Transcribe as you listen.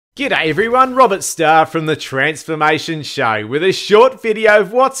G'day everyone, Robert Starr from The Transformation Show with a short video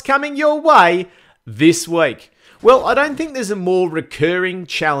of what's coming your way this week. Well, I don't think there's a more recurring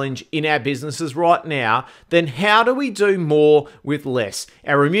challenge in our businesses right now than how do we do more with less.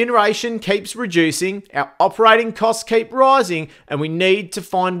 Our remuneration keeps reducing, our operating costs keep rising, and we need to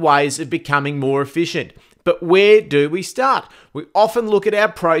find ways of becoming more efficient. But where do we start? We often look at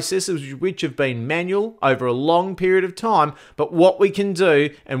our processes which have been manual over a long period of time, but what we can do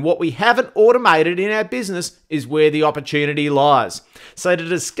and what we haven't automated in our business is where the opportunity lies. So to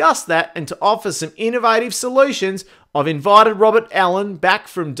discuss that and to offer some innovative solutions, I've invited Robert Allen back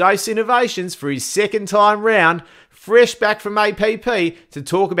from Dose Innovations for his second time round, fresh back from APP, to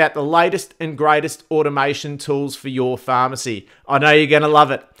talk about the latest and greatest automation tools for your pharmacy. I know you're going to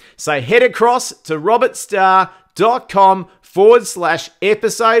love it. So head across to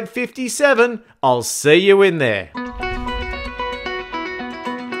robertstar.com/episode 57. I'll see you in there.